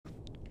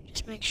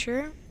Just make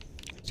sure.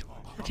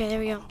 Okay, there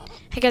we go.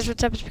 Hey guys,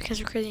 what's up? It's Because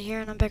We're Crazy here,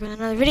 and I'm back with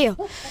another video.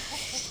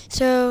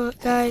 So,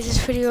 guys, this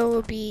video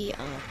will be,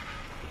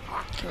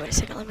 okay, wait a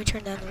second, let me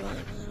turn down the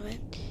volume a little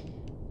bit.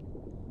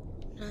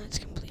 No, it's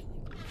completely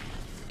cool.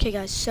 Okay,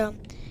 guys, so,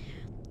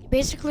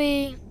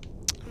 basically,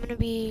 I'm going to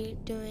be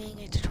doing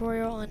a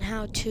tutorial on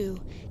how to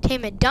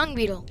tame a dung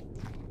beetle.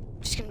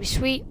 It's going to be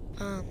sweet,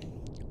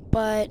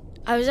 but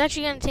I was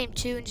actually going to tame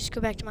two and just go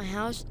back to my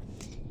house,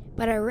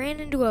 but I ran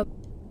into a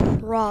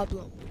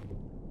problem.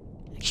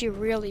 Actually, a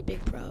really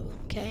big problem,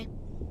 okay?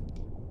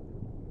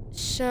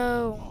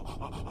 So,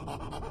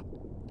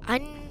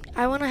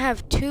 I want to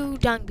have two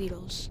dung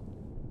beetles,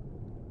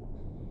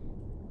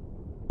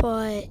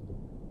 but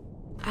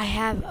I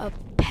have a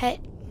pet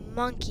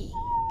monkey,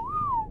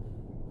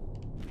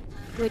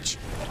 which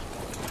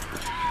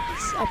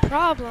is a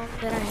problem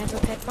that I have a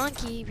pet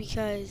monkey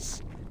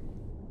because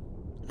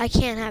I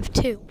can't have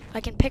two.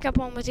 I can pick up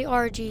one with the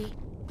RG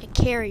and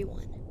carry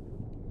one,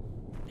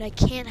 but I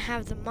can't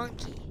have the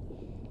monkey.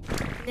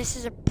 And this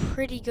is a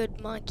pretty good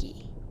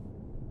monkey.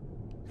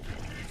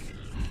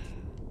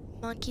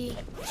 Monkey,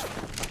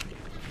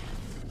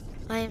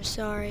 I am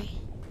sorry.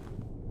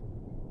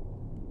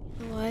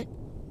 You know what?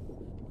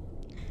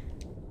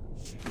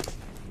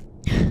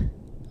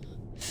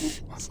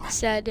 It's a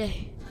sad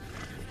day.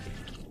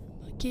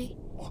 Monkey,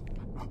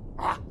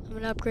 I'm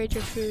gonna upgrade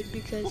your food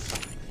because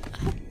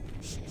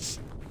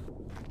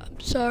I'm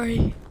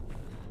sorry.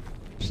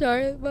 I'm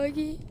sorry,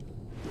 monkey.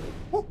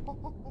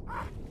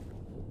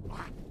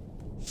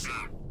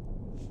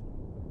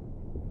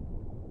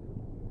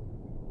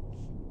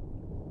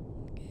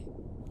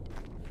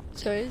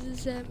 Sorry, this is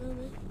a sad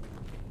moment.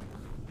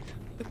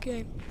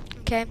 Okay.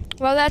 Okay.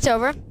 Well, that's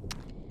over.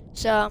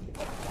 So,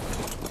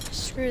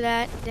 screw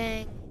that.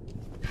 Dang.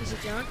 Piece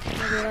of junk.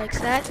 Nobody likes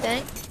that.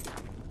 Dang.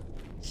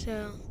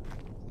 So,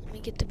 let me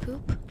get the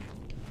poop. There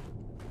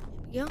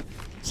we go.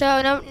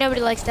 So, nobody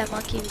likes that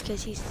monkey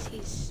because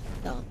he's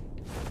dumb.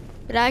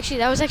 But actually,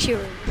 that was actually a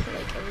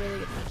really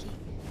good monkey.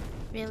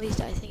 I mean, at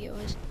least I think it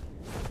was.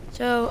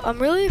 So, I'm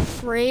really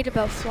afraid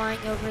about flying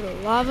over the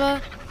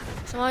lava.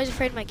 So I'm always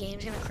afraid my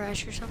game's gonna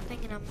crash or something,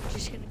 and I'm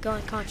just gonna go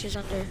unconscious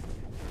under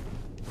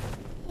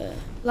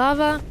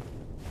lava.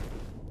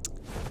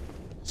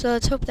 So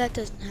let's hope that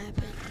doesn't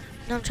happen.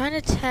 Now I'm trying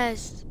to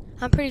test.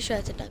 I'm pretty sure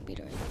that's a dung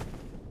beetle, right?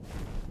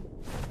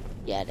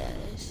 Yeah, that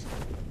is.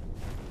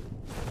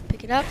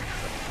 Pick it up.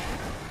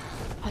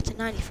 Oh, it's a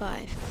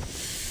 95.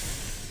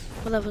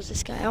 What level is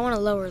this guy? I want a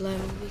lower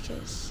level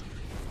because.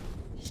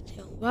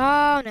 Still.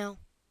 Wow, no.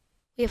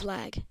 We have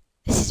lag.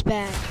 This is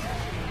bad.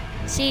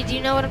 See, do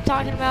you know what I'm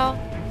talking about?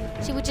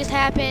 See what just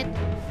happened?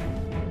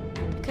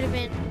 Could have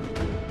been.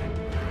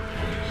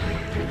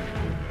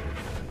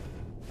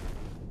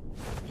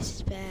 This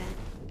is bad.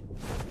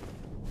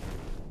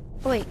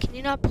 Oh wait, can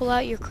you not pull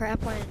out your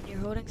crap when you're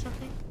holding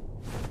something?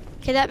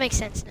 Okay, that makes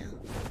sense now.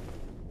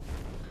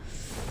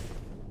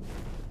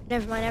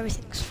 Never mind,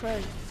 everything's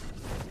frozen.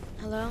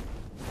 Hello?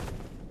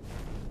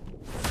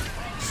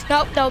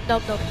 Nope.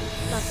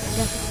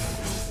 Nothing.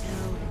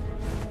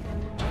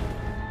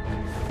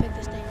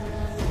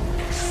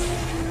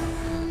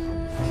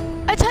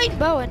 A Titan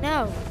boa,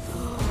 no.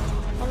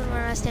 I'm gonna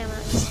run out of stamina.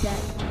 This is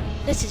bad.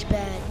 This is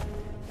bad.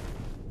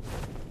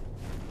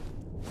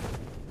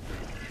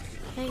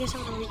 I guess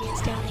I'm gonna regain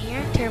stamina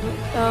here. Terrible.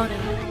 Oh no.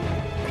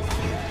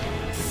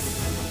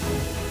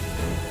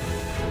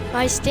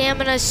 My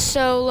stamina's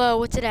so low.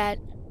 What's it at?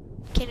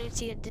 Can't even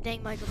see the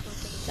dang microphone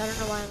thing. I don't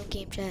know why I'm in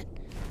game chat.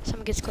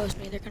 Someone gets close to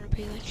me, they're gonna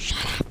be like,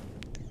 shut up.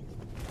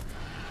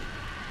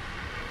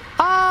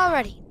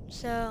 Alrighty.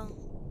 So.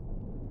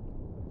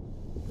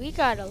 We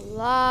got a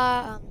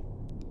lot.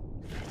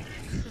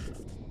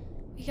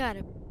 We got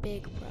a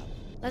big problem.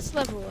 Let's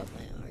level up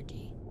my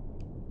RG.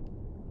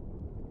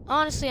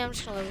 Honestly, I'm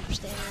just gonna level up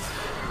stamina.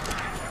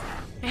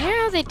 I hear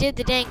how they did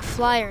the dang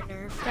flyer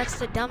nerf. That's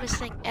the dumbest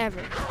thing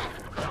ever.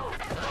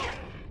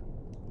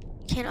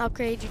 Can't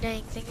upgrade your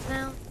dang things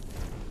now.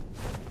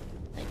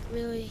 Like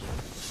really.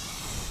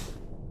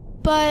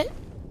 But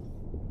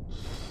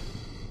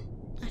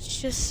that's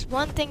just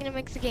one thing to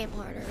make the game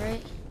harder,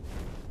 right?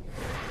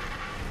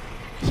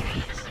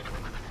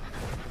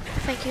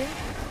 Thank you.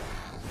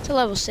 It's a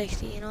level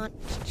 60, you know what?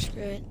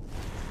 Screw it.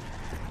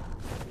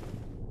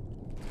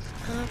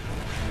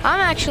 I'm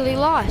actually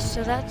lost,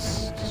 so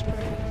that's just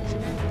perfect,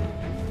 isn't it?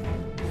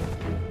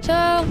 So,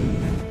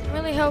 I'm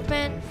really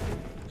hoping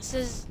this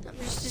is,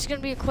 just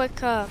gonna be a quick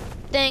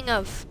thing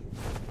of,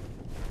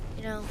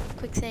 you know,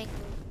 quick thing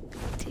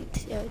to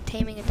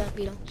taming a dung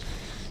beetle.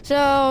 So,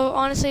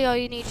 honestly, all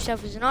you need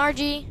yourself is an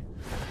RG,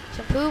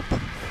 some poop.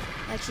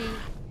 Actually,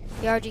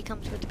 the RG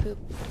comes with the poop,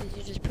 because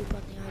you just poop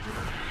on the RG.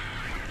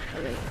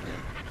 Oh wait,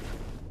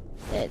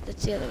 no.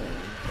 That's the other way around.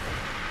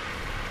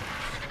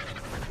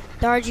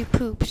 The RG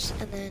poops,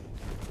 and then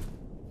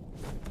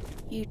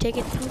you take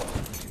it poop,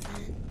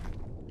 and then...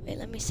 Wait,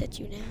 let me set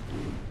you down.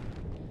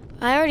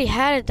 I already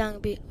had a dung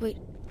beetle. Wait,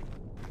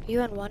 are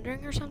you on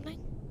wandering or something?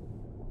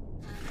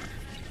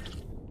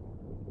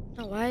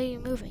 No, why are you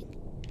moving?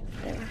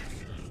 Whatever.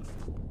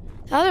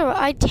 The other one,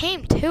 I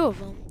tamed 2 of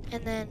them,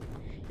 and then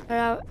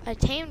I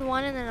tamed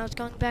one, and then I was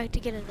going back to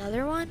get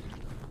another one,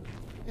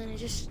 and I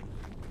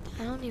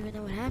don't even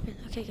know what happened.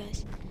 Okay,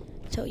 guys,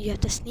 so you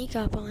have to sneak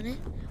up on it.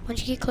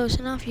 Once you get close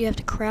enough, you have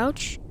to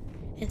crouch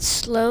and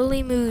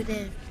slowly move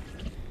in,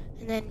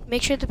 and then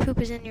make sure the poop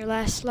is in your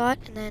last slot,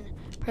 and then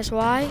press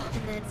Y,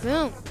 and then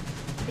boom,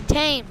 it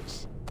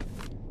tames.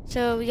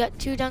 So we got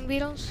 2 dung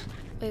beetles.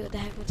 Wait, what the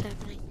heck? What's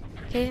happening?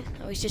 Okay,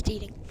 oh, he's just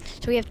eating.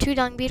 So we have 2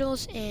 dung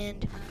beetles,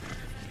 and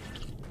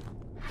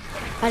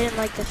I didn't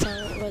like that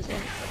sound. What was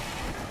it?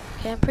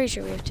 Okay, I'm pretty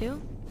sure we have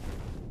 2.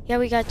 Yeah,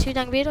 we got 2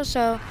 dung beetles,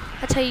 so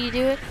that's how you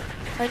do it.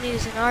 All you need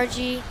is an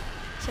RG,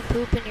 some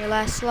poop in your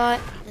last slot,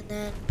 and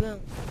then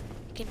boom,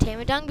 you can tame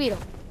a dung beetle.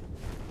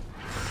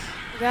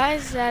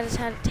 Guys, that is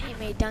how to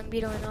tame a dung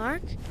beetle in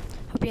Ark.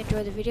 Hope you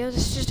enjoyed the video.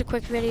 This is just a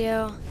quick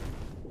video,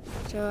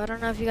 so I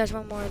don't know if you guys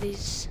want more of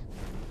these.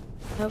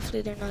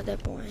 Hopefully they're not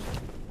that boring.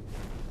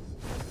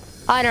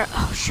 I don't.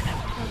 Oh shoot!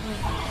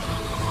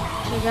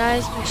 Okay,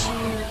 guys, make sure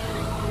you.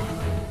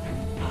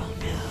 Oh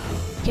no.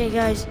 Okay,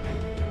 guys.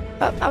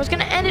 I was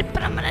gonna end it,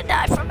 but I'm gonna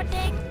die from a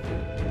dang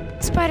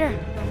spider.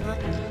 No, I'm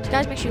not. So,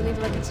 guys, make sure you leave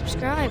a like and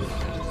subscribe. Peace.